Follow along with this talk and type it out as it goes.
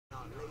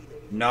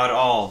Not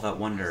all that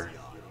wander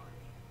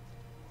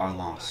are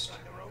lost.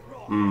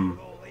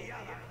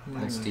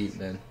 That's deep,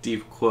 man.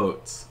 Deep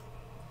quotes.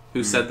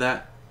 Who said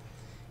that?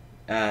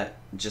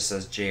 Just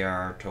says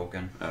J.R.R.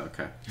 Tolkien. Oh,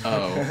 okay.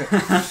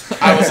 Oh.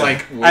 I was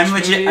like, I'm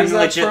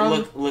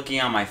legit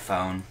looking on my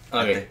phone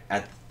Okay.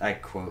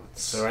 at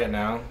quotes. So right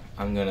now,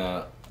 I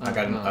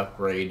got an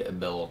upgrade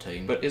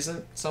ability. But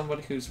isn't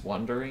somebody who's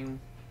wandering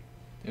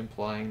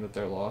implying that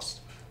they're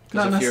lost?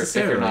 Not Because if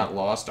necessarily. you're not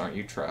lost, aren't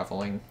you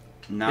traveling?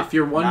 If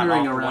you're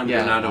wandering not all around, wander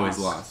you're are not always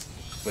lost.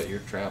 lost. But you're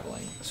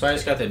traveling. So I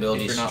just got the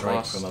ability If to you're not strike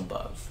lost. from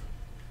above.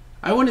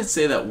 I wouldn't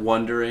say that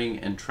wandering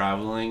and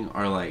traveling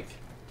are like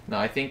No,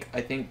 I think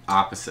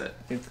opposite.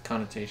 the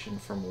connotation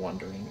from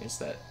wandering is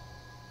that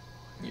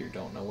you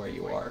don't know where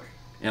you are.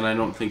 And I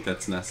don't think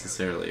that's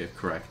necessarily a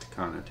correct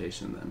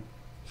connotation then.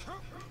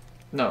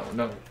 No.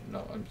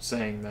 I'm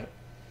saying that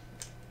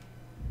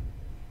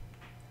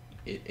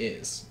it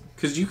is.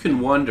 Because you can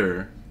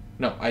wander.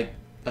 No,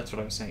 that's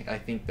what I'm saying. I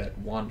think that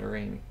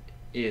wandering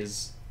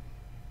is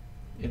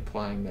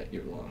implying that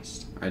you're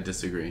lost. I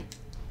disagree.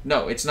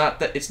 No, it's not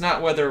that. It's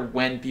not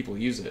when people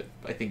use it.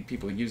 I think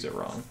people use it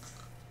wrong.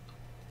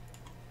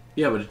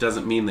 Yeah, but it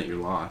doesn't mean that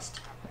you're lost.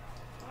 To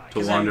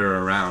 'Cause wander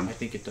around. I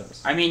think it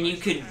does. I mean, you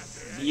could,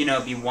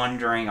 be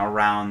wandering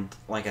around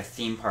like a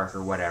theme park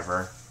or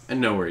whatever, And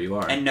know where you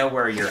are. and know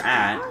where you're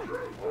at,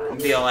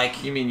 and be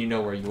like, You mean you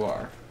know where you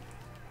are?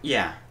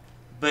 yeah,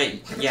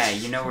 but yeah,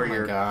 you know where Oh my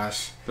you're.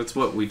 gosh. That's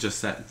what we just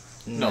said.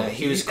 No,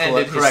 he was he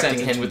ended his correcting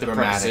sentence him with the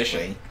grammatically.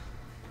 preposition.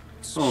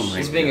 Oh my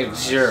He's being a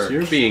gosh. jerk.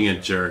 You're being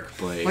a jerk,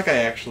 Blake. Like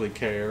I actually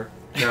care.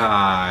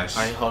 Gosh.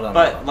 Alright, hold on.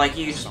 But like,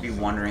 you could just be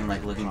wandering,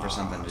 like looking for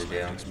something to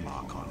do.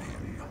 Mark on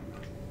him.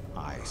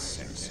 I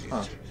sense it.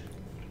 Huh.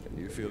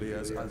 You feel he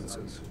has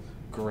answers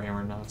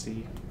Grammar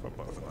Nazi. for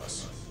both of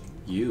us.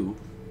 You?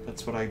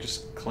 That's what I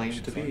just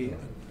claimed to be.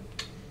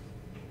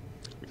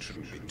 It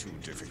shouldn't be too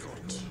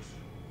difficult.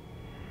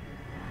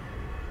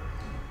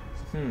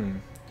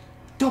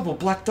 Double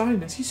black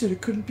diamonds. He said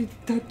it couldn't be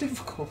that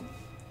difficult.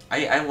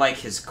 I like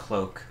his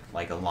cloak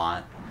like a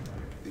lot.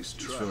 These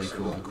It's really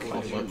cool.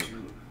 quite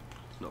human.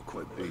 Not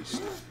quite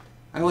beast.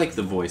 I like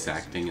the voice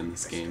acting in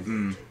this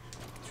game.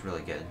 It's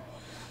really good.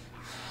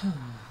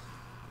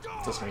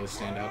 Doesn't really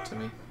stand out to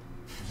me.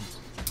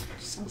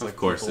 Sounds Of like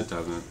course people. it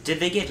doesn't. Did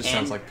they get Just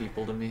sounds like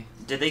people to me.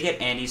 Did they get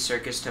Andy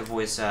Serkis to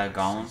voice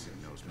Gollum?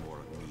 Knows more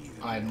of me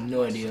than I have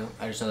no idea.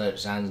 I just know that it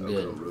sounds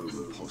good.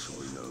 room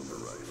possibly known the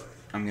right.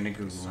 I'm gonna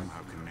Google him.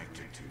 Somehow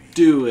connected to me.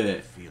 Do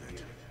it. Feel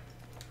it.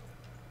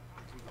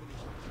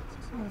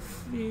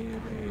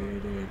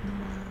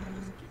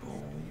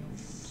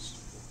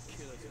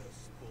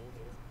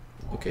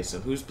 Okay, so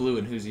who's blue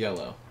and who's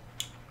yellow?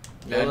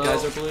 Bad Yellow.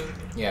 guys are blue?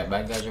 Yeah,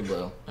 bad guys are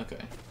blue. Okay.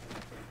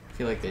 I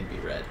feel like they'd be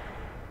red.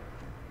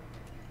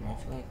 I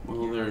feel like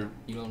Well, they're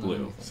you don't know blue,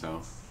 anything.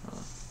 so.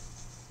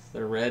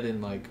 They're red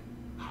and like,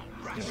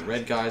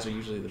 red guys are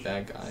usually the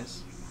bad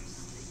guys.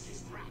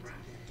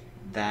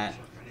 That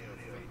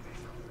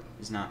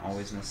is not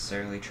always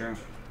necessarily true.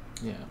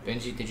 Yeah.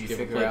 Benji, did you You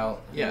ever figure played-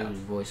 out yeah. who's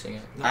voicing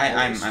it? Not I'm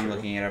always true.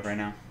 looking it up right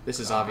now. This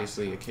is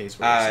obviously a case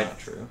where it's not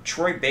true.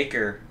 Troy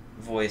Baker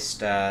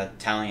voiced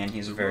Talion.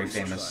 He's a very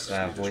famous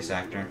voice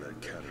actor.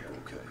 That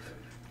cannibal cave.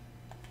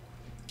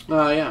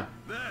 Yeah.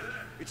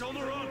 It's on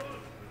the run.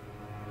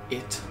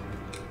 It.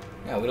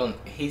 Yeah, we don't.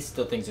 He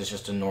still thinks it's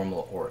just a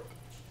normal orc.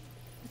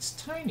 It's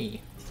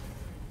tiny.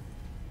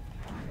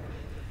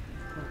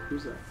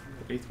 Who's that?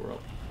 Wraith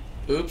World.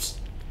 Oops.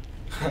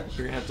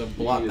 You're gonna have to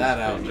blot that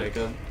out,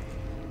 Jacob.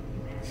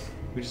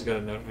 We just got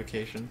a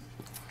notification.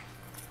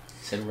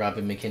 Said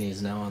Robin McKinney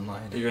is now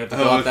online. You're gonna have to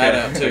blot that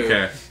out too.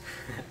 Okay.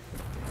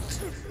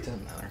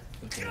 Doesn't matter.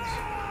 Who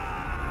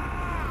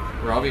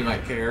cares? Robbie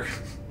might care.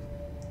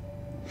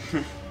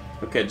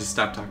 Okay, just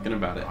stop talking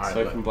about it Alright,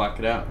 so I but- can block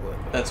it out.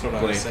 That's what I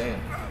Blake. was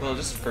saying. Well,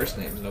 just first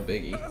name's no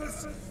biggie.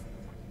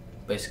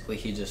 Basically,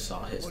 he just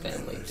saw his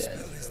family dead.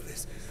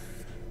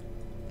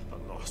 A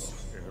lost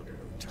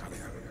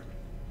Italian.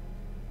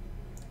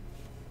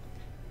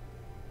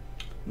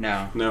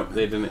 No, No,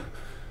 they didn't.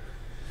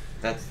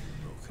 that's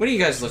What are you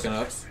guys looking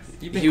up?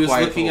 You've been He was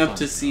quiet looking the whole up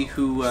to time. see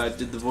who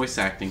did the voice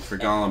acting for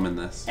Gollum in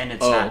this. and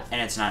it's Oh.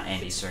 not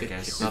Andy Serkis.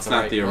 It's It's not not, the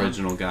right the one?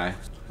 original guy.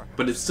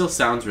 But it still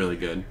sounds really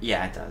good.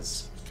 Yeah, it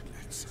does.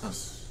 Huh.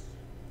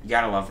 You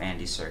gotta love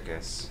Andy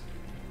Serkis.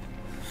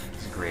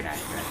 He's a great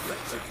actor.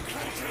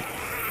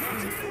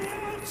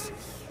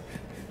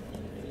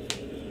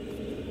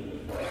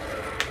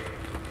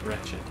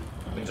 Wretched.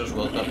 We just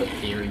woke up at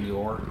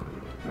Theodore.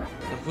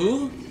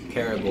 Who?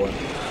 Caragor,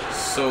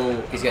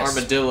 So, He's an got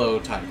armadillo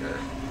tiger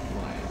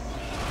lion.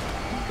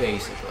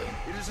 basically.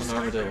 An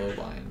armadillo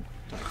lion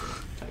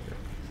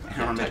tiger.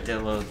 An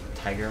armadillo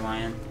tiger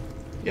lion.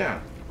 Yeah.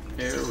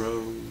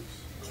 Arrows.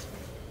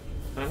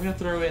 And I'm gonna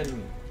throw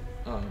in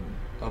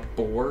a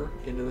boar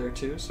into there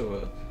too,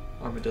 so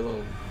a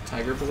armadillo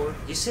tiger boar.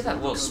 You see that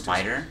little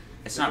spider?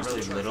 It's not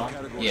really little.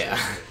 Yeah.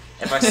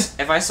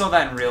 If I saw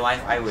that in real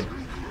life, I would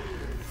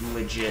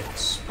legit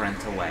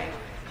sprint away.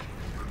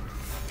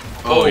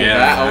 Oh, yeah.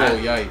 That, oh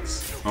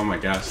yikes! Oh my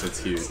gosh,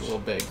 that's huge. It's a little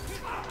big.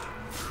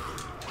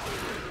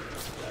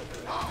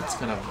 It's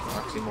kind of an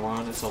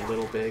oxymoron. It's a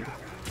little big.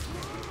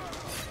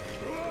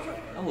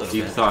 A little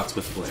Deep bit. thoughts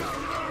with Blake.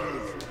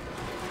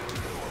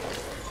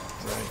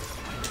 Right.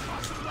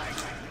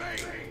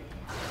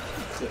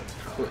 Click,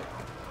 click.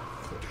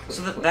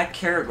 So that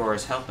Karagor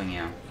is helping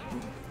you.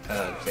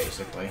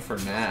 Basically. For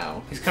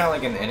now. He's kind of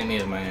like an enemy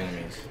of my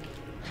enemies.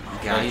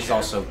 But he's Gotcha.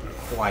 also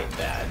quite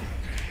bad.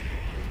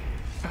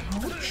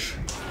 Ouch.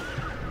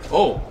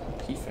 Oh,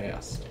 he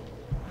fast.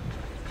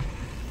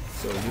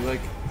 So you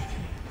like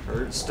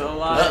hurt? Still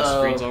alive. The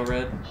screen's all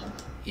red.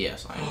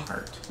 Yes, I'm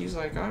hurt. He's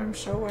like, I'm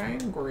so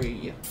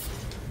angry.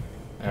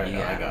 There we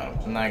go, I got him.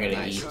 I'm not gonna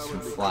Nice. eat some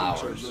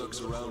flowers.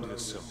 Lurks around here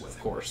somewhere. Of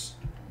course.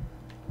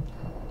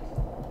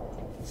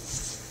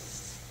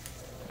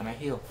 And I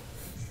heal.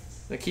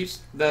 That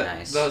keeps the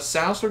Nice. the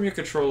sounds from your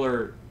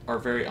controller are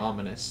very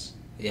ominous.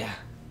 Yeah.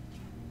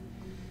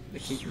 They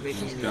keep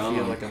making me gone.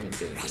 feel like I'm in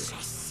danger.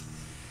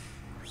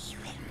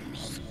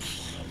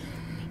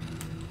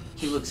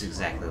 He looks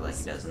exactly like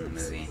he does in the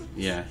movie.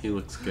 Yeah, he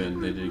looks good.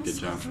 They did a good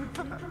job.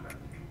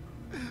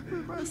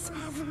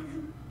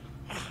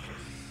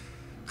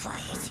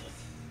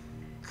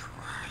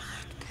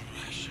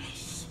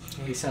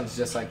 He sounds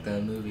just like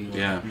the movie.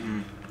 Yeah.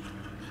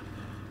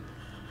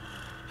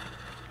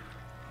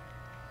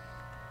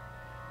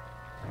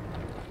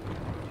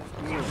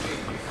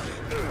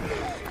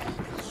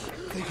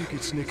 Think you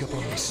could sneak up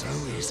on me so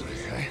easily,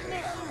 eh?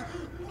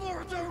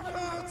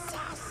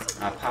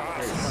 Pop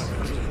quiz.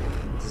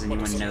 Does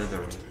anyone know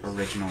the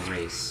original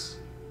race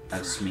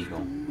of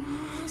Smeagol?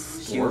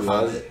 He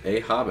was a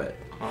hobbit.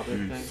 Hobbit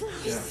thing?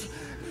 Yeah.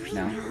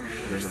 No?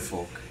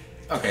 Riverfolk.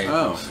 Okay.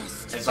 Oh.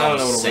 It's I all don't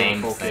know the what a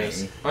same folk thing.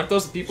 is. Aren't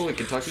those the people in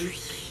Kentucky?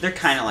 They're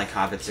kind of like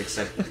hobbits,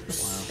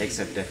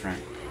 except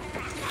different.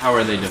 How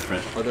are they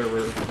different? Are there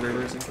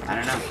rivers in Kentucky? I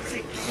don't know.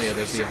 Oh yeah,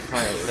 there's the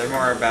Ohio River. They're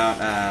more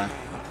about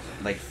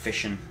like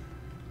fishing.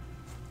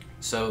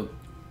 So,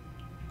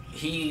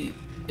 he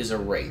is a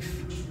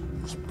wraith.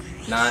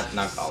 Not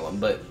Gollum,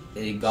 but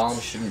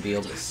Gollum shouldn't be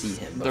able to see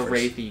him. But The for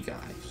wraithy guy.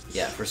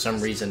 Yeah, for some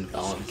reason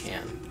Gollum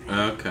can.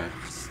 Okay.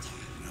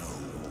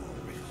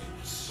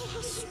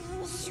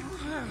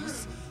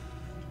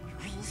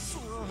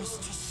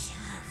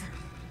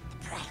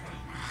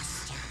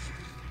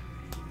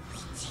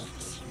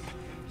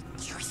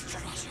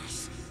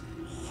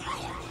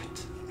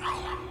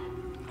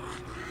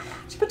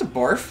 Is he about to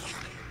barf?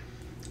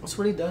 That's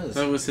what he does.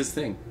 That was his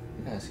thing.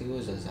 Yes, he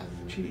was as that.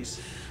 Jeez.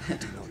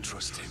 Do not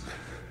trust him.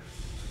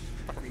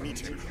 We need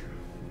him.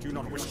 Do you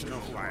not wish to know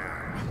who I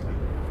am?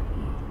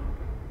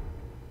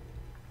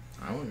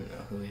 I want to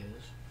know who he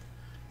is.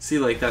 See,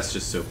 like, that's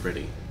just so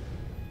pretty.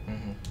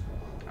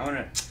 I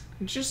want to.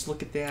 Just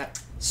look at that.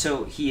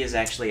 So he is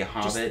actually a Just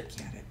hobbit,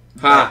 look at it.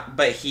 Ha!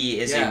 but he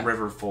is Yeah. a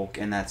riverfolk,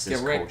 and that's his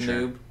Get wrecked, culture.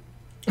 noob.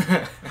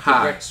 Get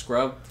Ha! wrecked,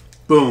 scrub.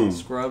 Boom!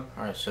 Scrub.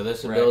 Alright, so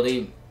this Right.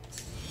 ability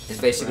is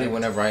basically Right.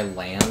 whenever I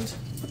land.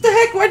 What the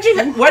heck?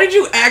 Why did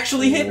you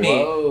actually hit me?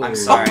 Whoa. I'm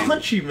sorry. I'll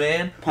punch you,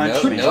 man.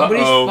 Punch No, me.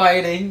 nobody's Uh-oh.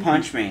 fighting.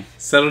 Punch me.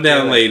 Settle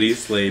down, Yeah.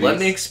 ladies. Ladies. Let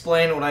me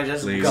explain what I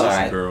just Ladies got.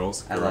 and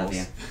girls. I love girls.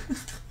 you.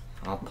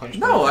 I'll punch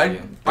No, both of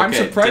you. I'm Okay,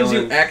 surprised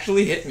you Dylan.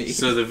 actually hit me.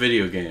 So the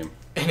video game.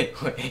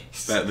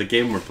 Anyways. The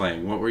game we're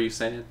playing. What were you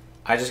saying?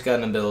 I just got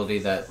an ability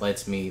that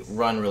lets me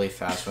run really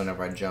fast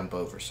whenever I jump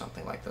over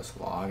something like this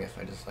log. If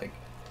I just like,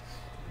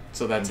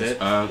 So that's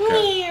it.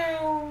 Okay.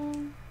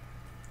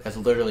 that's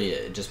literally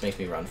it. It just makes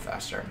me run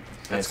faster.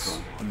 That's It's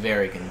cool.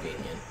 very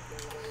convenient.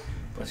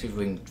 Let's see if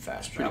we can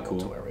fast Pretty travel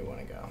to cool. where we want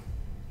to go.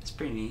 It's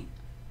pretty neat.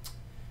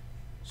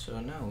 So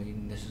no,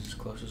 this is as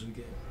close as we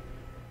get.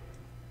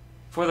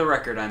 For the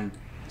record, I'm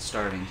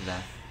starving to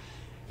death.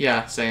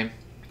 Yeah, same.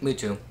 Me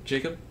too.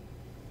 Jacob?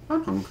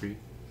 I'm hungry.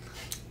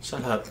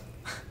 Shut up.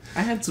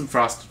 I had some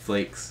Frosted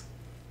Flakes.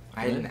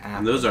 I had an And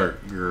apple. those are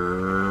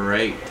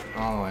great.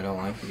 Oh, I don't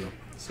like you.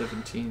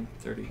 17,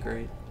 30,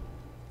 great.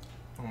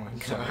 Oh my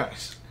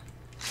gosh.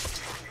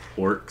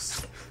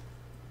 Orcs.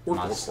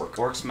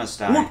 Orcs must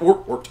die.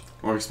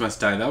 Orcs Must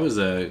Die. That was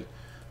a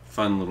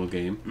fun little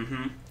game.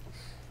 Mm-hmm.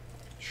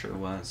 Sure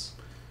was.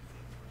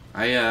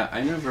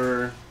 I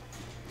never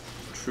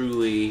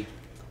truly,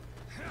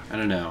 I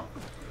don't know.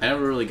 I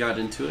never really got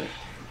into it,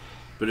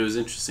 but it was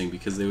interesting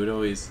because they would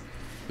always,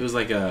 it was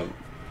like a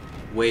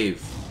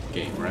wave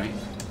game, right?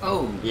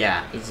 Oh,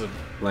 Yeah. It's a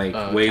Like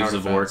Tower waves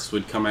of defense. orcs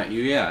would come at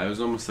you. Yeah, it was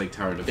almost like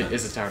tower defense. It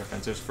is a tower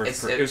defense. It was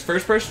first. It's- It was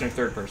first person or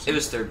third person. It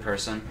was third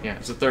person. Yeah,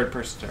 it's a third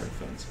person tower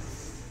defense.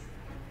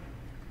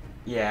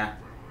 Yeah.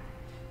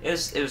 It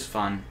was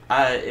fun.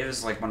 It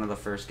was like one of the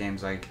first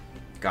games I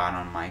got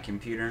on my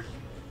computer.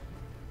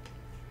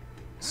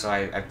 So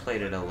I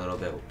played it a little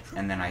bit,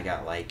 and then I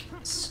got like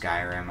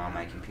Skyrim on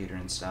my computer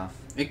and stuff.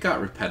 It got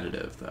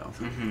repetitive though.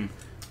 Mm-hmm.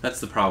 That's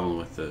the problem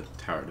with the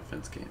tower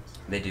defense games.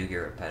 They do get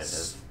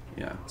repetitive.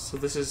 Yeah. So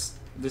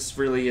this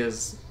really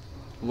is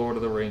Lord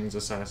of the Rings,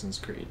 Assassin's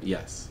Creed.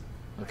 Yes.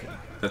 Okay.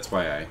 That's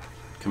why I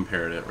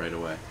compared it right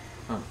away.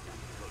 Huh.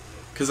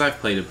 Because I've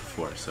played it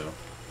before, so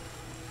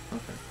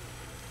Okay.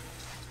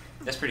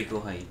 That's pretty cool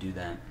how you do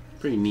that.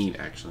 pretty neat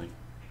actually.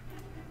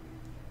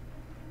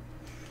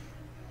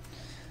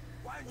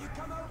 you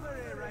come over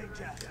here,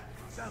 Ranger?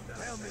 Don't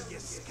tell me you're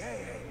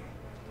scared.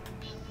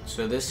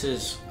 So this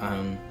is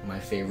my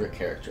favorite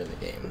character in the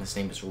game. His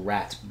name is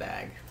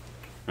Ratbag.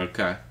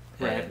 Okay.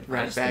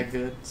 Ratbag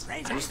good.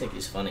 I just think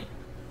he's funny.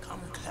 Come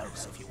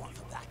close if you want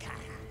the black hand.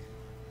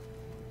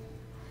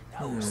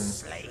 No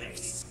slave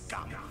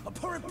scum are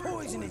pouring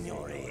poison in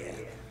your ear.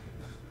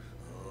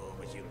 Oh,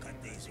 but you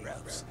got these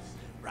ropes.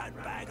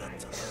 Ratbag will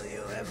tell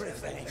you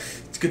everything.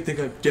 It's a good thing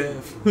I'm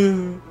deaf.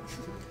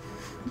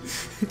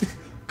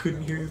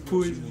 Couldn't hear your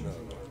poison.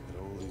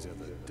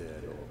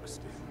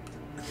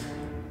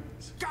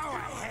 Go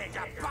ahead,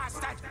 you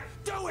bastard!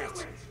 Do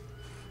it!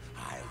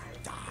 I'll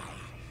die,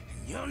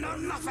 and you'll know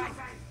nothing!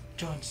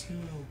 Jon Snow.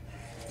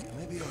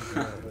 Maybe I'll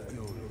grant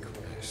your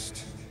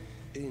request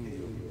in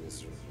your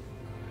misery.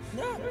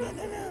 No.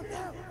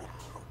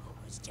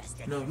 It's just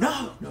a No.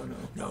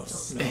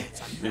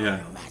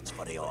 Yeah. match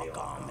for the Orc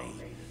army.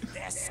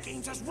 Their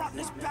schemes as rotten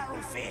as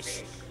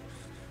barrelfish.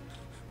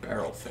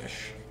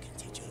 Barrelfish. Can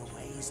teach you the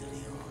ways of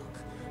the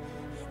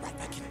Orc.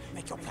 Ratbag can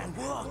make your plan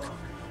work.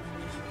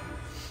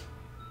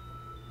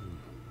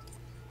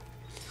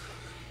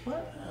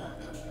 We're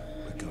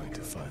going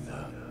to find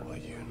out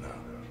what you know.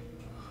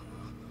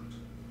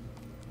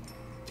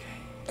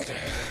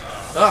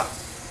 Ah!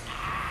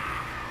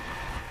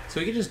 So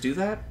we can just do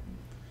that?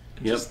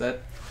 Yep. Just that?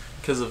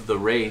 Because of the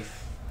Wraith.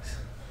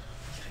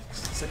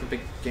 It's like a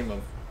big game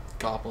of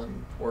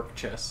goblin orc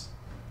chess.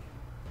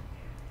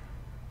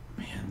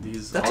 Man,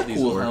 these That's all a these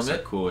cool orcs helmet.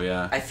 are cool.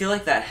 Yeah. I feel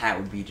like that hat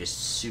would be just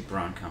super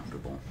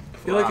uncomfortable. I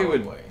feel like it Probably.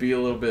 would be a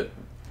little bit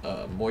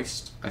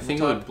moist. I on think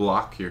the it top. would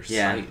block your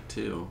Yeah. sight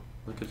too.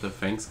 Look at the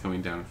fangs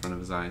coming down in front of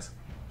his eyes.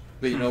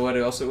 But you know what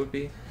else it would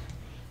be?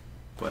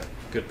 What?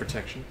 Good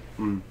protection.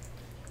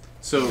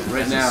 So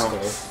right That's a now,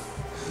 skull.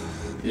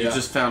 you Yeah.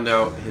 just found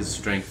out his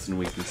strengths and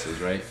weaknesses,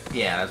 right?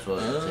 Yeah, that's what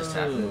just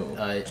happened.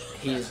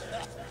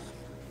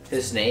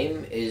 His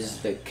name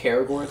is the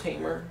Caragor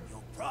Tamer,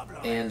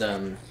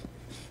 and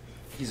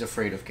he's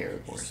afraid of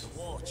Caragors.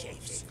 War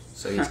chiefs.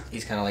 So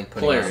he's kind of like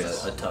putting on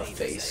Hilarious. a tough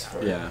face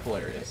for Yeah.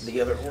 Hilarious.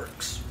 the other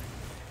orcs.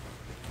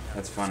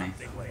 That's funny.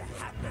 They would have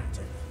happened to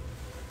them.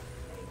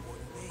 They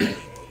wouldn't be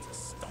able to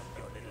stop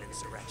your little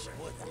insurrection,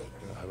 would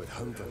they? I would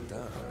hunt them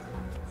down.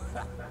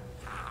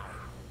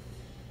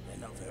 They're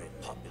not very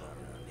popular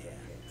around here,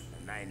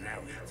 and I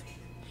know it.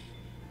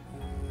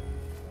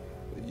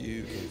 But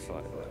you can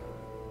fight them.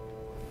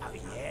 Oh,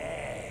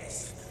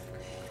 yes.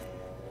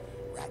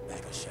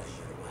 Ratbag will show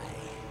you the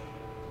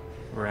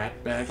way.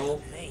 Rat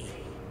bagel. Me.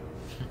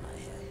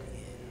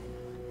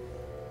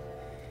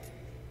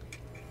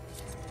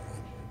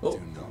 Oh, Do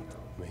not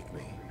make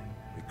me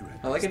regret.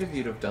 I like it if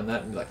you'd have done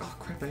that and be like, oh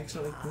crap, I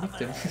accidentally nicked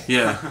him.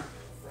 Yeah.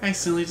 I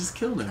accidentally just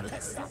killed him.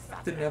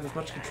 Didn't have as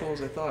much control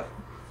as I thought.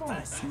 Oh,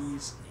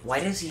 jeez. Why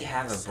does he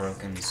have a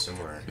broken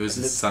sword? It was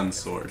his son's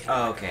sword.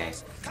 Oh, okay.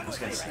 I was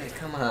gonna say,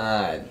 come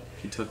on,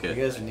 He took you it.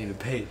 guys need to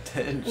pay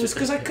attention. Well, it's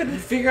because I couldn't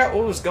figure out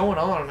what was going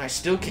on, and I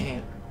still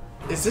can't.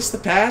 Is this the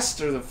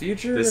past or the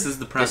future? This is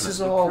the This present.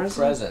 is all present?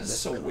 present. This is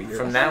so weird.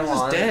 From I now thought he was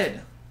on,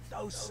 dead.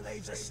 Those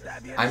slaves will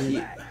stab you in I'm. the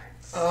back.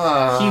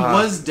 He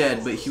was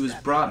dead, but he was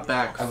brought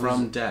back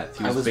from death.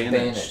 He I was, was banished.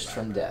 banished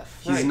from death.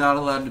 He's not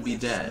allowed to be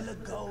dead. The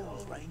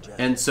gold, Ranger.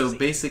 And so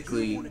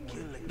basically,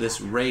 this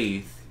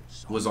wraith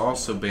was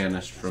also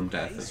banished from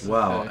death as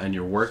well, Okay. and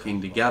you're working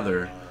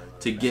together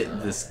to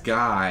get this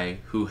guy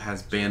who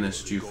has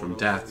banished you from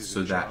death,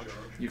 so that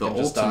You the can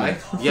just ultimate,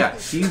 die? yeah,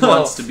 he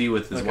wants to be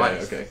with his Okay,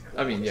 wife. okay.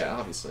 I mean, yeah,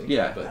 obviously.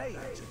 Yeah. But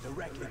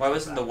Why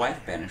wasn't the wife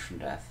banished from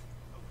death?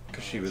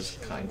 because she was a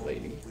kind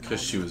lady.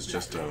 Because she was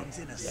just a,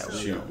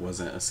 she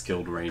wasn't a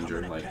skilled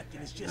ranger, like,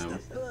 no.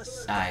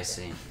 Ah, I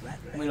see.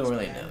 We don't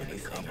really know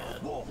anything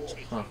yet.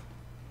 Huh.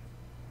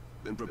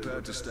 Been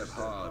prepared to step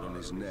hard on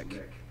his neck.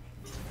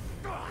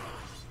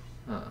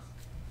 Huh.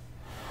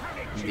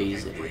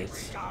 These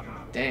idiots.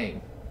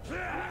 Dang.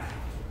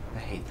 I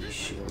hate these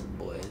shield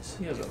boys.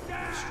 He has a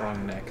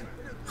strong neck.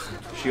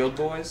 Shield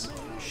boys?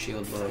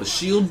 Shield The boys.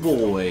 Shield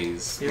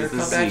Boys Here with a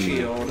come that Z.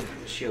 shield.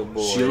 Shield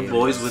boy. Shield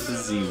Boys with a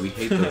Z. We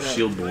hate those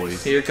Shield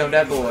Boys. Here come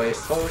that boy.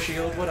 Oh,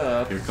 shield, what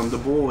up? Here come the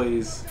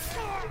boys.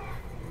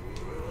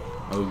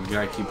 Oh, you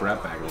gotta keep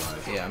Ratbag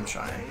alive. Yeah, I'm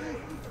trying.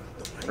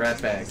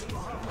 Rat bag.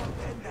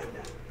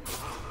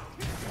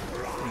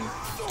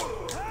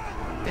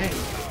 Dang.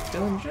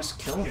 Dylan, just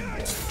kill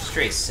him.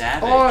 Straight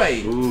savage.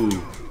 Oi! Ooh,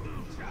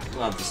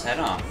 Love his head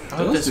off.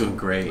 Dylan's doing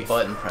great.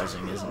 Button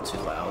pressing isn't too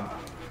loud.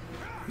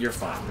 You're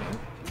fine, man.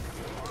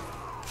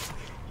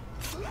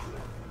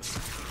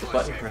 The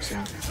button pressing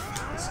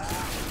is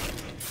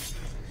key.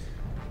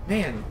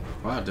 Man,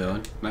 Wow,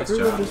 Dylan, nice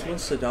everyone job. just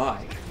wants to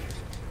die.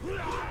 Well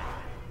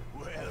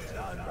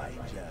done,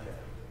 Ranger.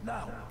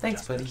 Now,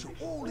 Thanks, buddy. to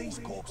all these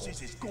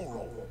corpses is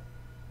Gorov.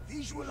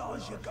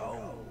 Visualize your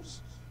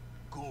goals.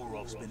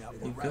 Gorov's been up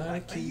the You gotta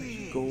Ratbag for keep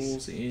years.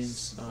 goals in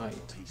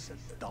sight. Piece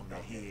of dung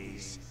that he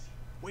is.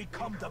 We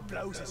come to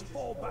blows as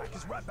far back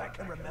as Ratbag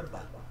can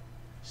remember.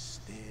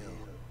 Still,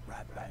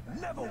 Ratbag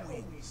never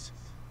wins.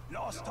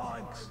 Last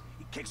time,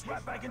 he kicks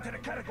Ratbag into the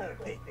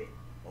Caragor pit.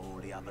 All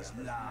the others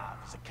laugh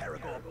as the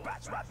Caragor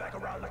bats Ratbag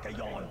around like a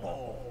yarn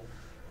ball.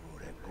 Oh,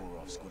 that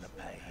Gorov's gonna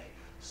pay.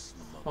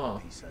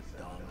 Smug piece of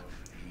dung.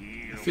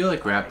 I feel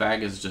like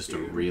Ratbag is just a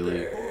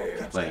really,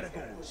 like,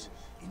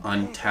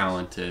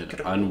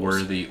 untalented,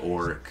 unworthy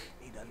orc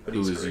who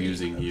is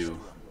using you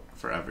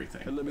for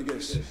everything. And let me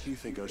guess, you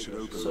think I should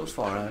open So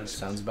far, that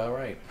sounds about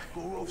right.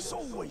 Gorov's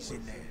always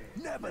in there.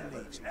 Never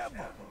leaves,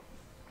 ever.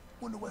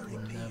 Wonder where he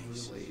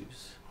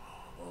leaves.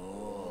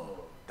 Oh,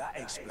 that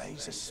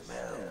explains the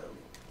smell.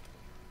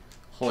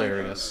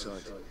 Hilarious.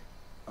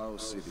 I'll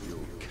see that your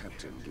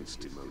captain gets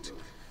demoted.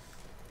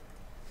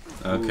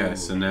 Okay,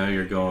 so now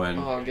you're going...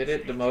 Oh, get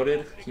it?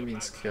 Demoted? He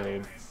means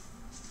killed.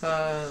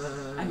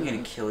 I'm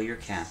gonna kill your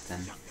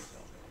captain.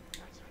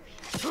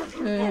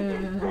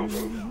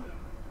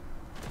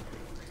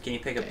 Can you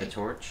pick up the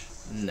torch?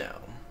 No.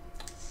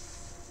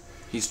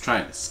 He's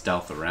trying to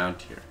stealth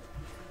around here.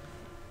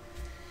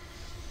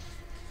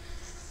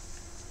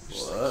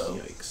 Whoa.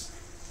 Yikes.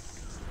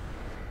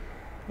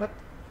 What?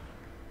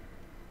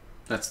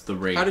 That's the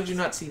rate. How did you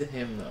not see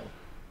him, though?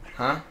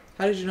 Huh?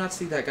 How did you not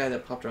see that guy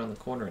that popped around the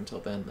corner until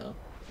then, though?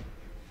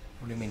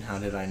 What do you mean, how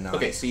did I not?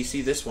 Okay, so you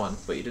see this one,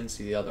 but you didn't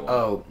see the other one.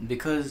 Oh,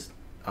 because...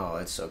 Oh,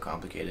 it's so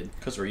complicated.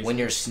 Because reasons. When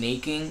you're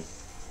sneaking,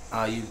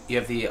 you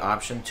have the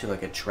option to,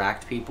 like,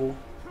 attract people,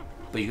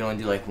 but you can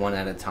only do, like, one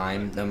at a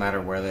time, no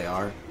matter where they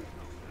are.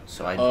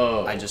 So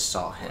I just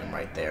saw him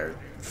right there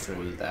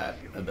through that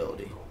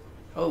ability.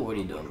 Oh, what are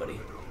you doing, buddy?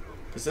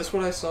 Is this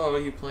what I saw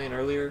you playing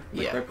earlier?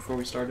 Like Yeah. right before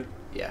we started?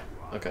 Yeah.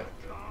 Okay.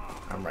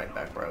 I'm right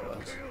back where I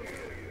was.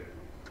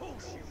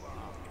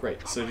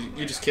 Great. So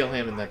you just kill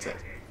him and that's it.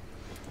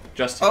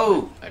 Just him,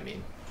 Oh! I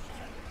mean.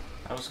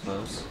 That was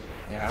close.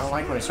 Yeah, I don't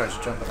like when he starts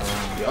jumping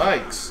around.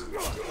 Yikes.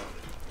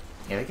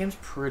 Yeah, that game's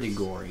pretty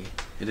gory.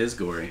 It is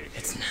gory.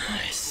 It's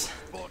nice.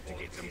 Ought to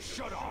get some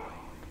shut eye.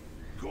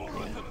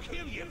 Gorov will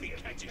kill you if he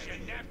catches you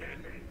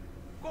napping.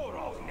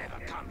 Gorov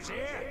never comes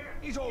here.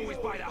 He's always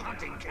by the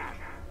hunting camp.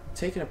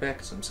 Taken aback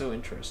because I'm so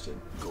interested.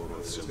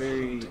 Gorov's in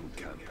very- the hunting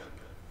camp.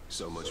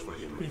 So much for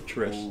him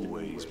Interesting.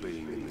 always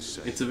being in the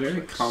same It's a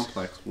very place.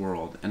 complex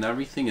world, and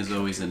everything is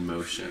always in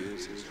motion.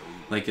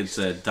 Like it's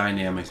a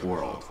dynamic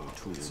world.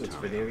 So it's a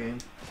video game?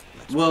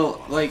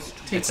 Well, like,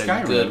 take It's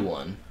Skyrim. a good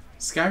one.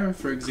 Skyrim,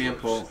 for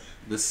example,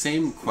 the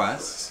same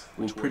quests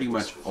will pretty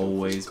much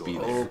always be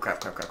Oh, there.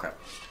 crap, crap, crap, crap.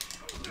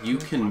 You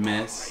can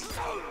miss,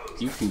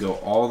 you can go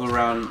all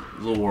around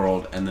the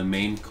world, and the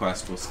main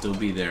quest will still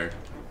be there.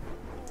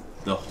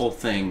 The whole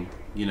thing,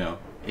 you know,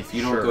 if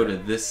you don't Sure. go to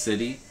this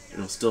city,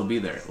 it'll still be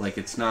there. Like,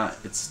 it's not,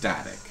 it's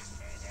static.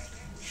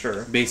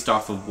 Sure. Based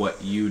off of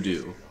what you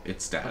do,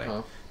 it's static.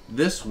 Uh-huh.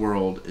 This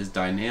world is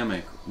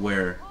dynamic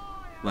where,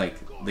 like,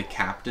 the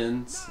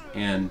captains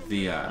and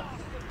the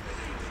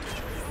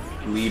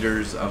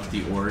leaders of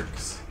the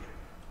orcs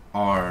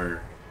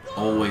are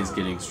always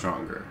getting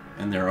stronger,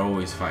 and they're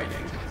always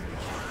fighting.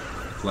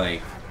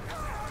 Like,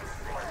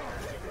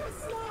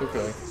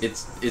 Okay.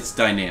 it's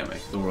dynamic.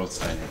 The world's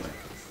dynamic.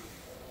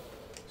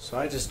 So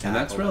I just And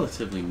that's tackled-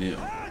 relatively new.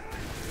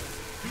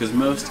 Because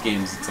most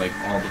games, it's like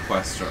all the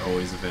quests are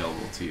always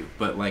available to you.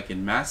 But like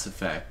in Mass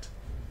Effect,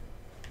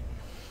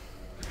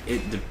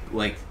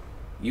 like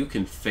you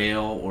can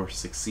fail or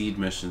succeed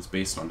missions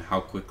based on how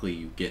quickly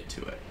you get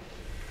to it.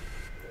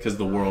 Because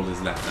the world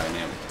is that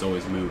dynamic. It's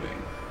always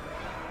moving.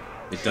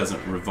 It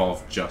doesn't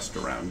revolve just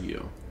around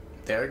you.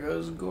 There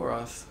goes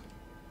Goroth.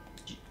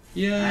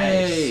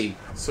 Yay!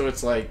 So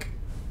it's like,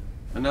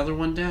 Another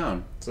one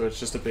down. so it's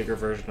just a bigger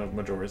version of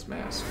Majora's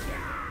Mask.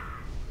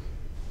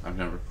 I've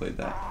never played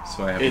that,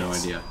 so I have no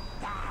It's- idea.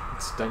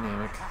 It's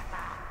dynamic,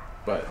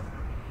 but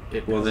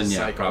it Well, has then a yeah,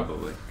 cycle.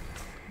 probably.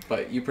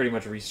 But you pretty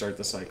much restart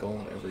the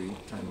cycle every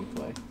time you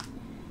play.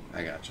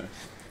 I gotcha.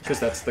 Because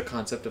that's the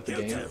concept of the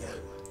game.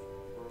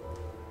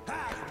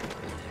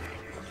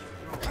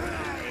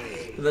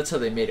 And that's how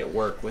they made it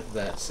work with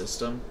that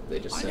system. They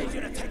just I said, need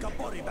you to take a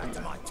body back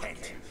to my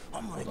tent.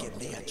 I'm gonna get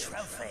me a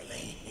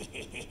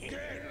trophy.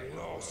 Get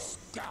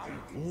lost,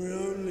 scum. We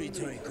only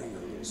take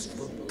orders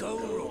from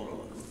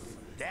Gorov.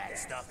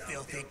 That's the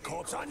filthy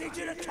corpse I need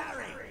you to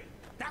carry.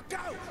 Now go,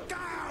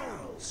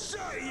 go!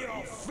 Say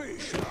your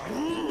fish.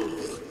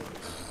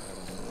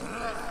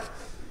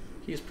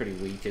 he's pretty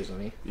weak, isn't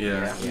he?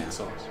 Yeah. Weak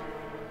sauce.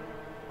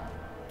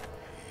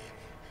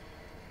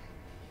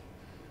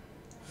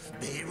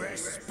 Be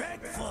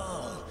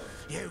respectful,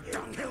 you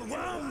dunghill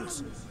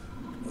worms.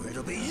 Or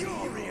it'll be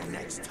your ear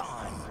next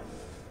time.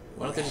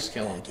 Why don't they just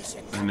kill him?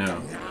 I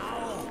know.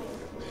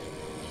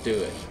 Do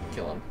it.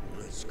 Kill him.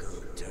 Let's go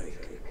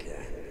take a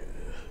gander.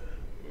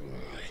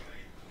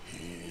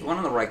 The one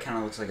on the right kind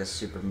of looks like a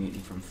super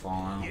mutant from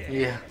Fallout.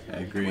 Yeah. I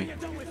agree. You're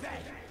done with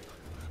that.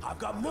 I've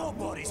got more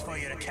bodies for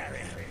you to carry.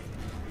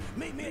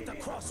 Meet me at the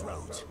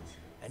crossroads.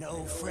 An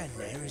old friend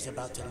there is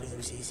about to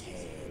lose his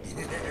head.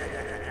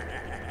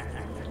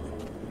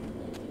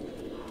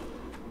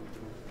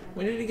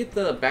 When did he get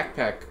the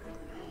backpack?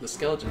 The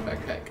skeleton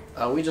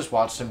backpack? We just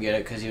watched him get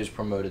it because he was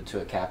promoted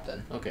to a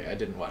captain. Okay, I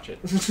didn't watch it.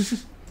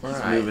 He's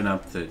moving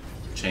up the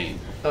chain.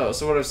 Oh,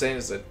 so what I'm saying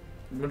is that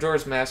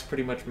Majora's Mask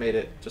pretty much made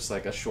it just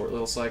like a short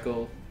little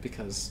cycle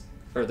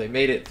or they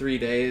made it 3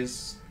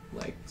 days,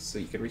 like so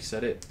you could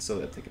reset it so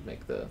that they could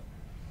make the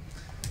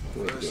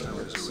way the game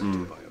works.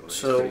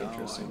 So,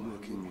 Interesting.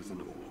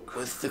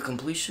 with the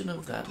completion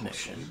of that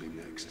mission,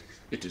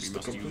 It is the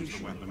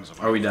completion.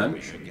 Are we done?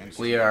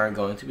 we are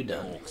going to be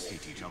done.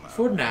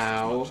 For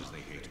now,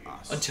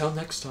 until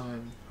next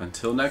time.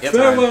 Until next Yep.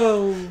 time.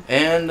 Farewell.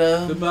 And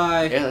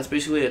Goodbye. yeah, that's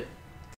basically it.